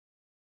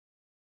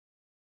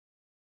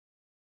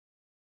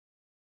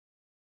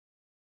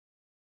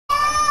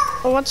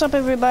What's up,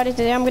 everybody?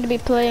 Today I'm gonna be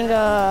playing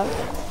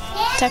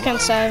Tekken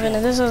 7,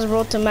 and this is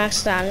Road to Max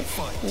Stamina.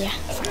 Yeah.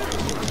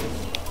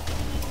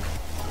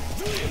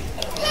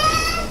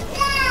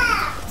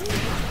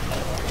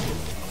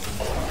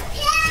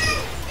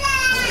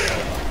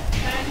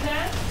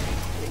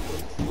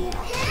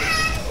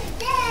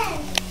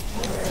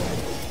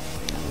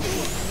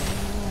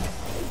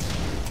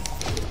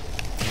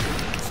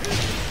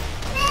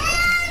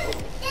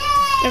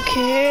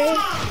 Okay.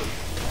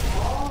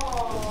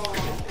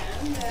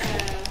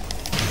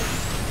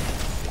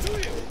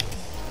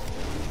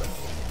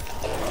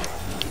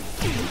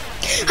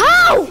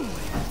 How?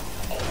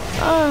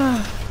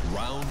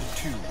 Round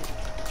 2.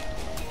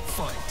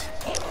 Fight.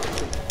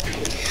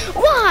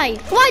 Why?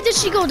 Why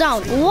does she go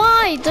down?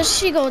 Why does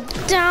she go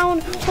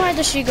down? Why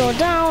does she go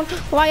down?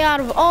 Why out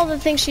of all the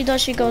things she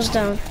does, she goes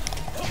down?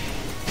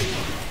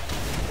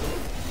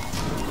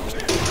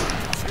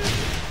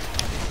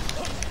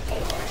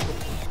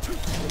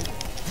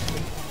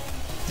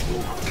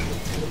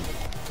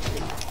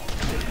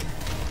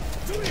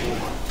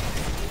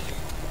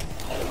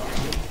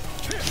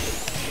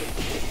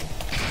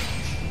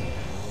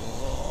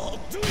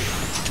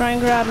 Try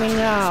and grab me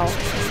now.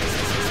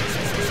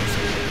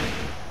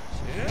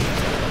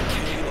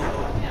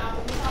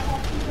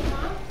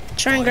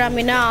 Try and grab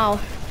me now.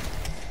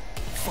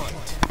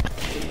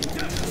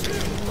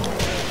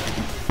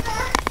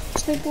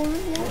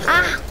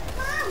 Ah!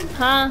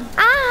 Huh?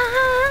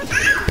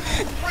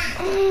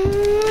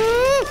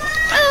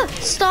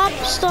 Stop,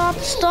 stop,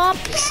 stop,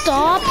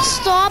 stop,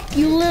 stop,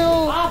 you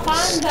little...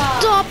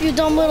 Stop, you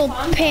dumb little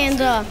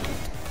panda.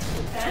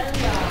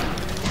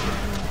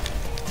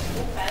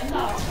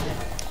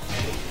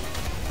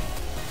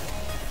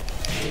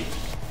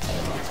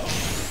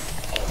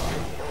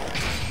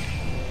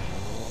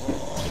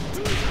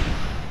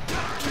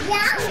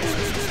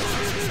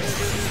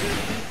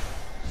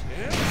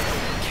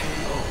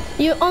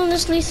 You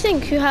honestly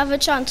think you have a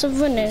chance of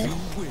winning?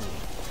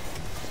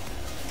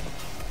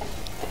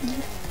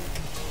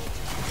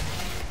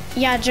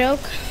 Yeah, joke.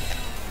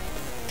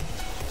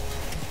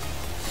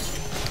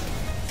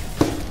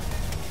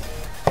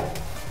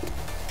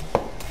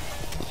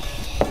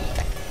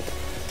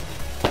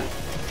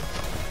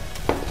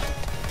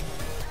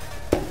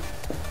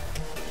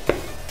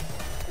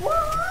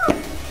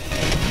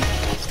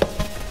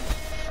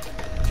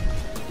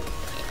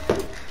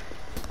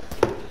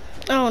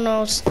 Oh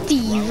no,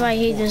 Steve, I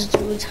hate this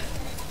dude.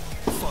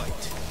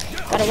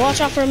 Gotta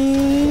watch out for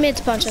mid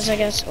punches, I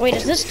guess. Wait,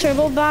 is this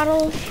turbo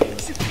battle?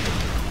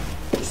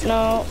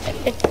 No,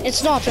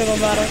 it's not turbo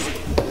battle.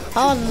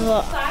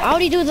 How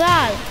do you do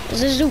that?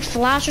 Does this do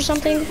flash or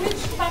something?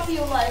 Which puppy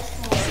you like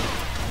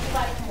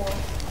more?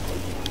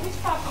 Which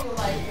puppy you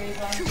like,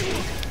 Reza?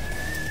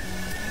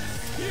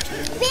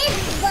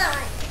 This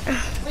one.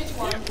 Which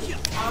one?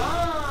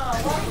 Ah,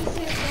 what is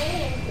his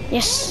name?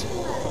 Yes.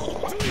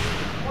 What is his name?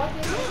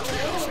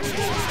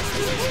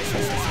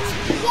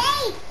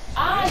 Chase.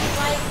 Ah, you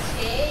like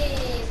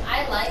Chase. I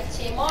like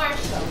Chase.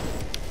 Marshall.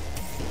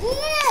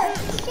 Yeah,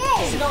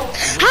 Chase. No.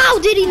 How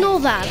did he know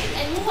that?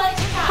 And you like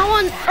Sky. How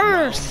on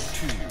earth?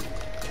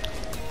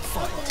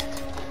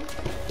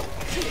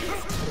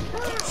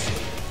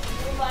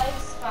 You like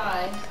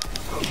Sky.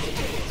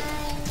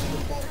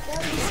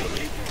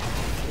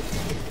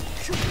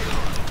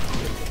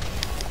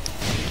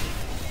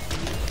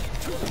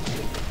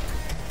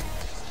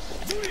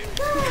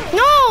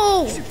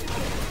 No!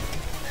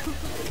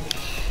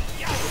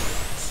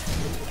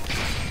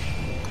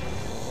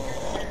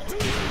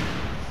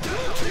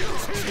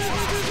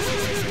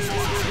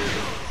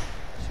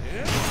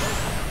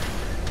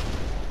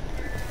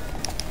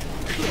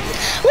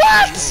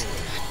 What?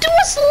 Do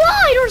a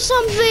slide or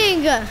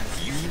something!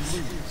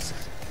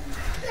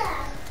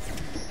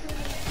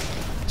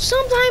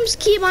 Sometimes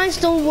keybinds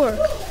don't work.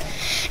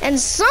 And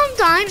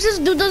sometimes this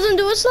dude doesn't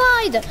do a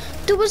slide.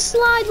 Do a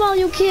slide while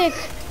you kick.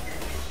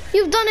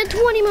 You've done it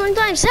 20 million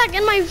times. Heck,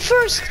 in my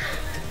first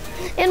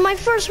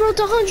Road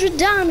to 100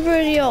 down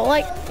video,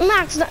 like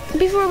Max,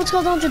 before it was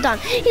called 100 down,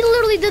 he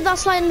literally did that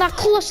slide and that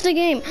clutched the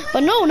game.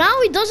 But no, now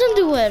he doesn't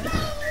do it.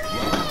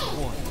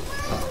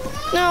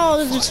 No,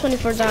 this is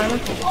 24 down.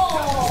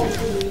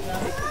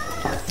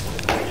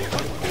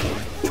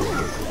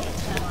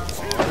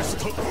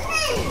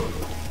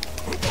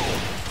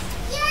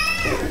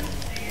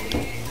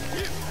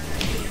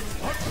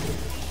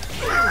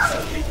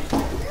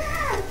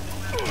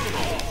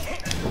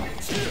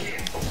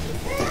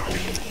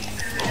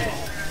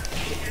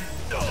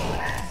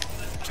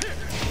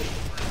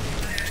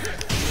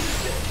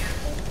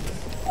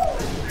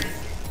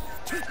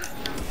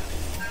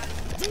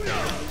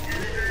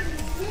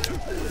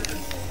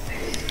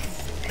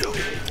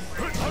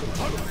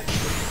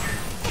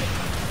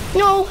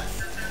 No.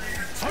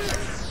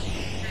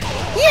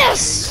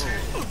 Yes!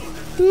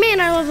 Man,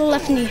 I love the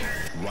left knee.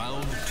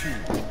 Round 2.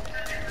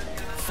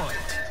 Fight.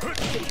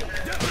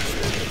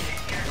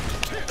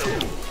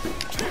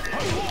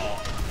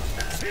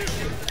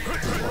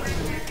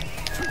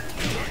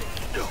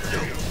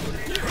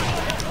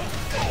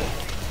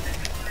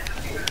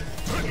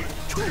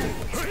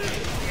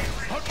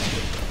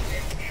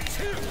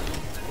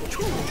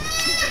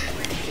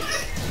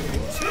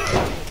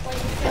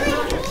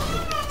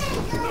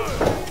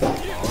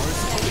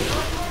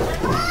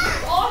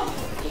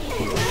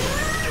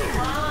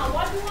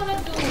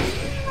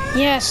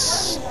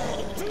 Yes.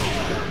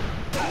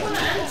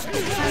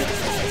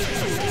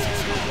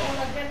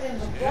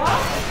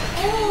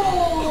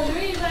 Oh,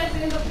 Luigi's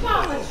in the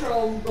Paw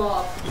Patrol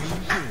box.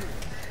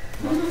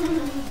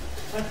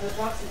 But the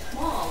box is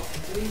small.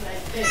 Luigi's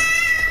big.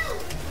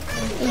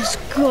 Let's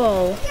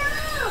go.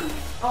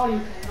 Oh,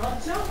 you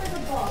cannot jump in the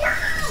box.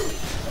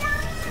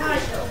 Hi,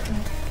 Joe.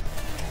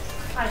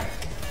 Hi.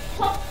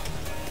 Hop.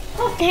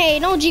 Hop. Hey,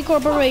 no G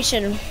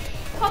Corporation.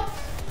 Hop.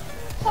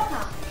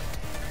 Hop.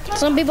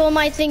 Some people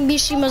might think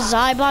Mishima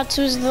Zaibatsu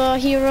is the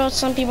hero.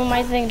 Some people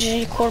might think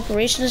G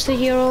Corporation is the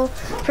hero.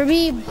 For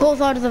me, both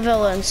are the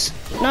villains.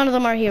 None of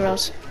them are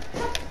heroes.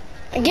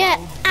 Get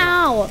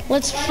ow!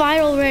 Let's fight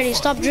already.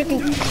 Stop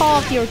drinking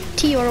coffee or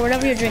tea or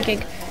whatever you're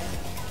drinking.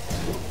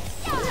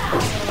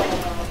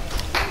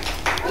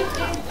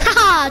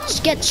 Haha!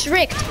 Just get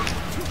tricked.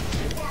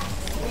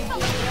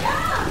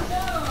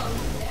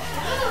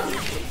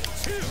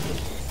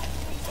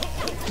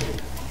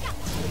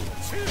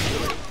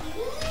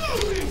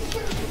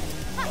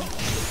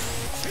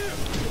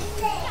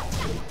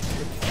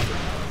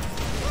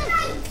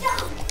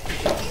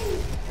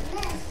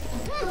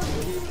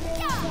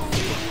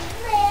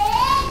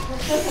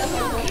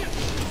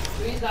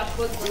 Luisa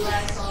put the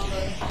legs on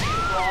the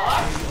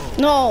box.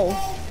 No.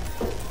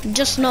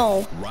 Just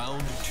no.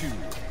 Round 2.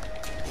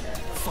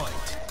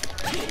 Fight.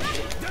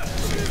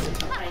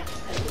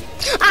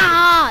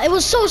 Ah! It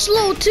was so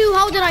slow too.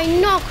 How did I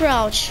not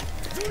crouch?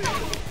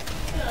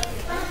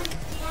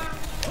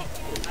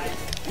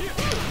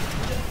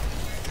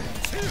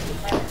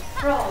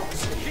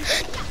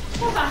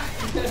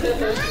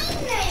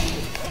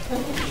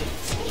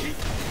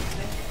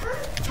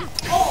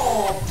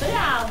 Oh,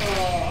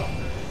 bravo!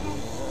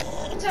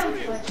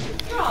 Jump like a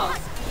frog.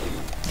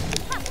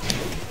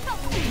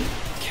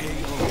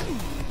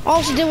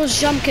 All she did was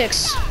jump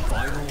kicks.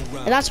 Final And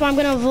round. that's why I'm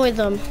gonna avoid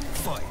them.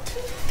 Fight.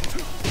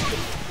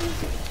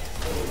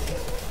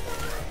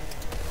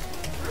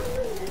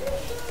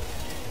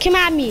 Come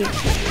at me.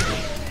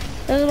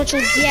 That's what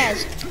you'll get.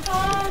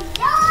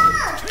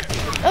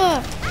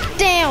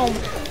 Damn.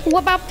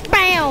 What about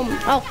bam?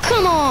 Oh,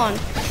 come on.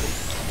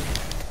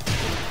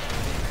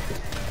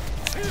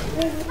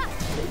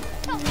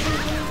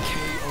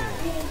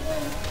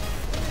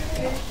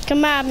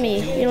 Come at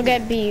me. You'll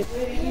get beat.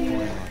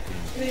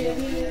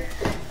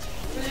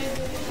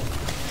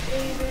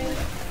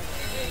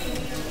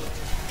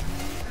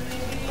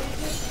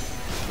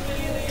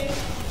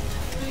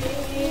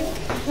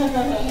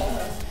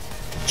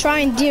 Try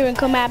and dare and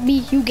come at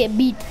me. You get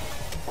beat.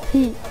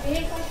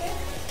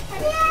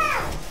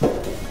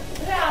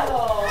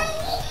 Bravo!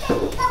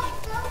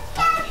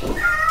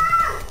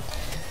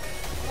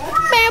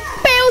 Bow,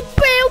 bow,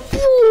 bow,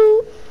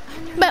 boo.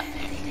 But,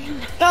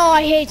 oh,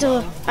 I hate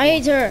her. I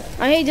hate her.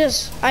 I hate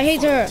this. I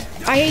hate her.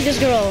 I hate this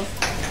girl.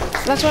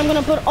 That's why I'm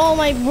gonna put all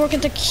my work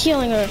into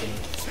killing her.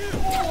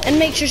 And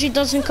make sure she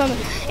doesn't come.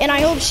 And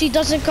I hope she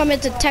doesn't come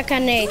into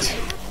Tekken 8.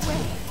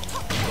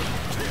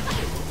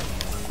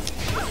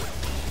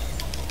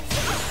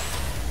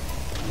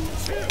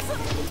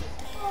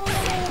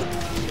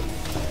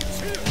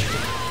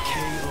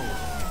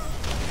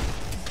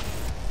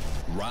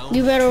 Round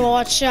You better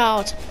watch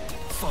out.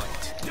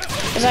 fight.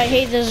 Because I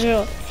hate this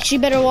girl. She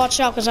better watch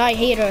out because I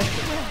hate her.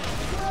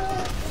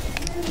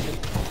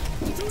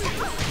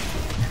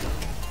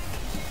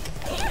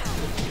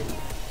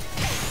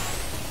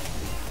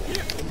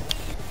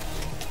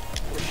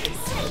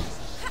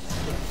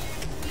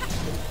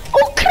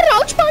 Oh,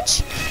 crouch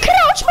punch!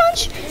 Crouch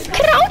punch!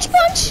 Crouch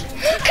punch!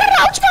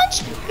 Crouch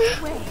punch!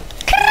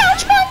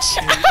 Crouch punch!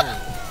 You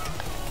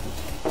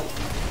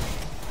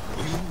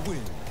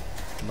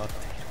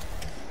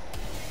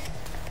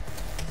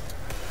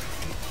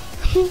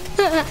win.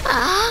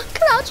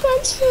 Crouch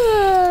punch!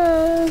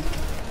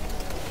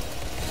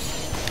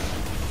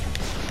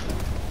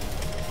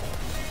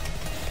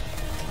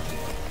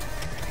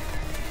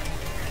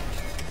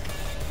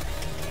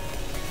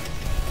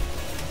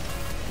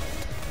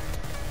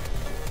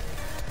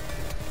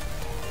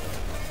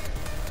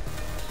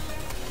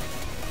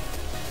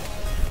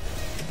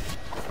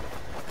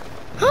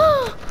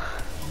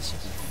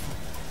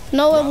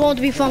 No, it won't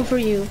be fun for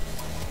you.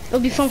 It'll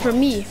be fun for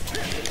me.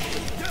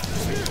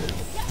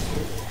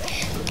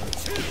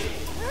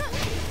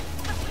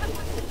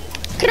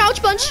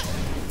 Crouch punch!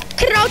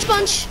 Crouch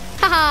punch!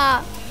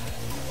 Haha!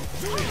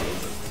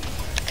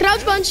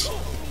 Crouch punch!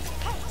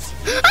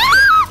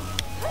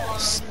 Ah!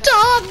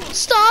 Stop!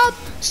 Stop!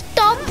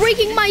 Stop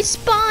breaking my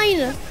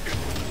spine!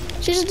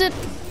 She just did.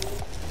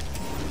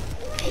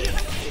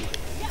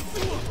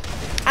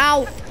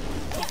 Ow!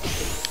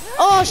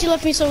 Oh, she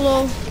left me so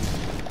low.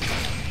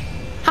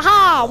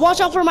 Haha!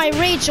 Watch out for my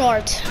rage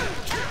art.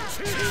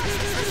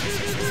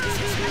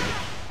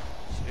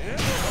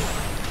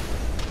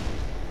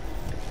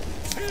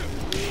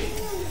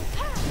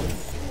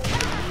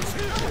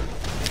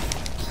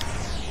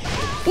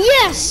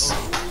 Yes!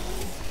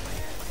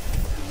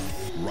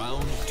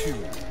 Round 2.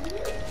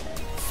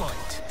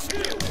 Fight.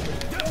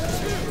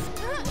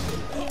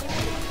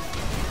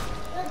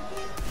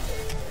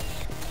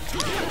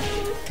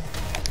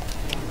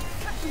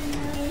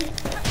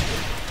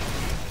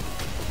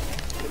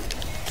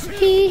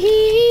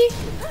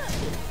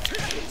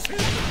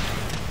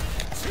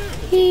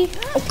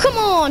 Come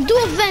on, do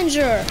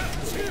Avenger.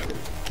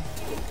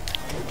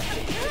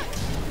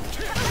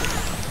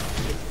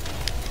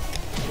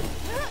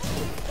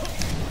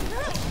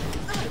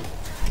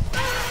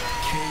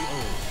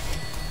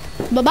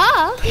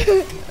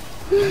 Bye-bye.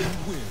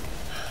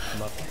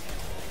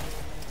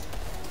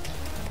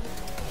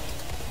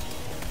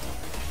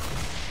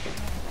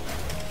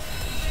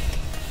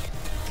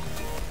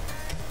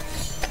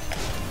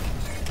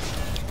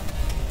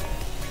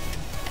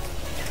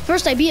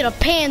 First I beat a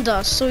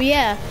panda, so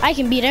yeah, I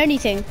can beat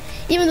anything.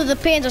 Even though the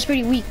panda's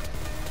pretty weak.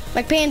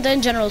 Like, panda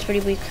in general is pretty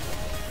weak.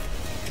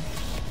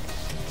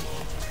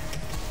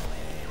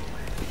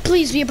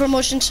 Please be a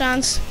promotion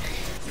chance.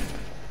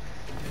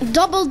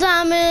 Double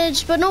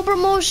damage, but no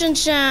promotion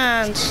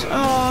chance.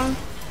 Oh.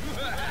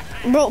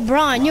 Bro,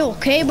 Brian, you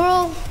okay,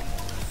 bro?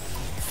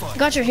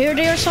 Got your hair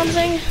day or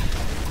something?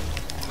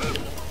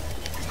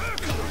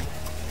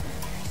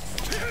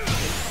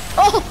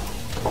 Oh!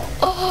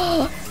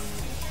 Oh!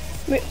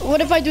 Wait,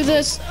 what if I do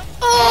this?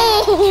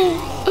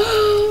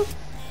 Oh!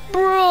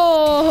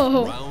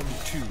 Bro! Round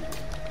 2.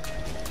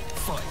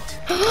 Fight.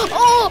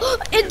 Oh!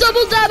 It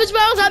double damage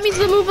battles. That means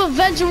the move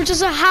Avenger, which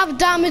is a half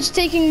damage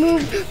taking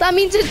move. That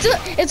means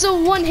it's a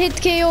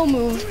one-hit KO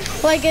move,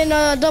 like in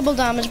double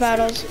damage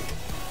battles.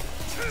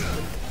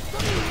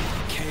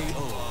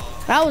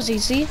 KO. That was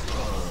easy.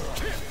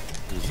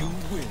 You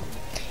win.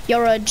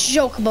 You're a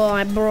joke,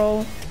 my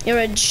bro. You're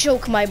a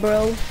joke, my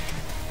bro.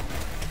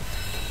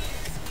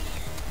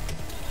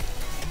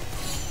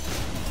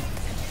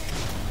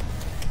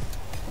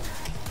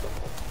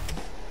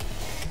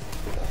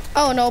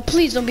 Oh no,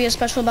 please don't be a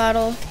special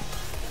battle.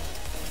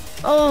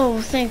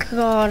 Oh, thank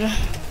God.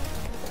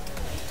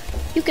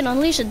 You can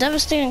unleash a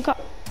devastating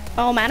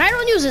oh man, I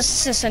don't use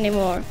assist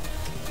anymore.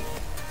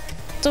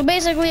 So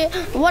basically,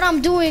 what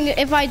I'm doing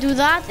if I do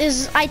that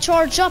is I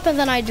charge up and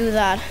then I do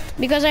that.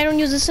 Because I don't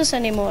use assist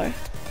anymore.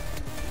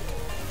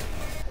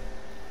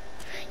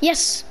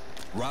 Yes,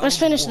 let's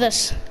finish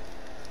this.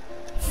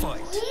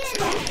 Fight.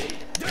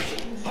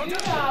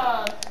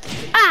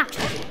 Ah,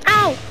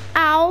 ow,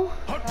 ow.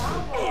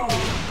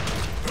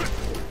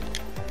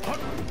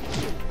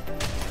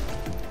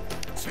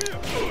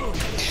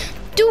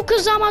 Dude,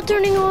 Kazama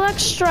turning a leg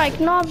strike,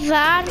 not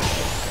that.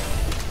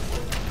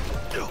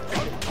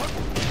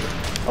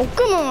 Oh,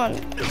 come on.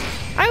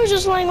 I was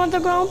just lying on the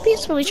ground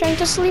peacefully trying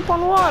to sleep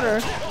on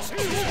water.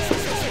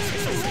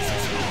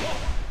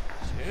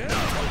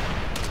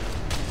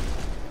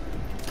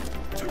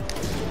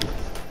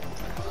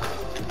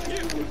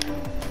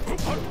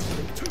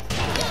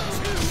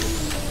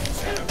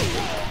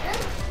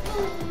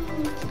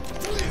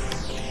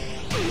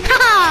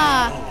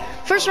 Haha!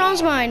 First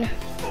round's mine.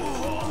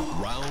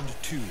 Round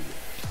 2.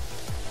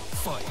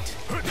 Fight.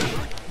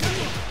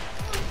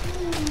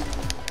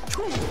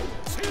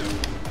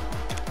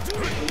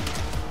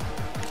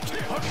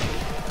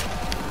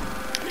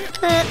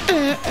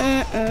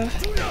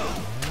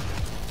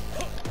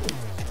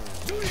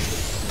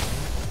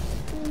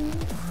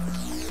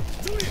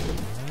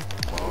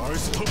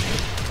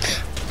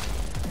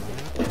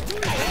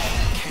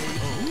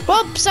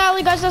 Well,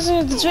 sadly guys, that's the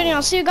end of this video.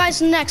 I'll see you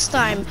guys next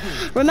time.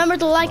 Remember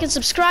to like and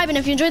subscribe, and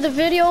if you enjoyed the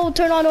video,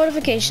 turn on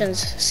notifications.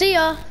 See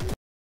ya!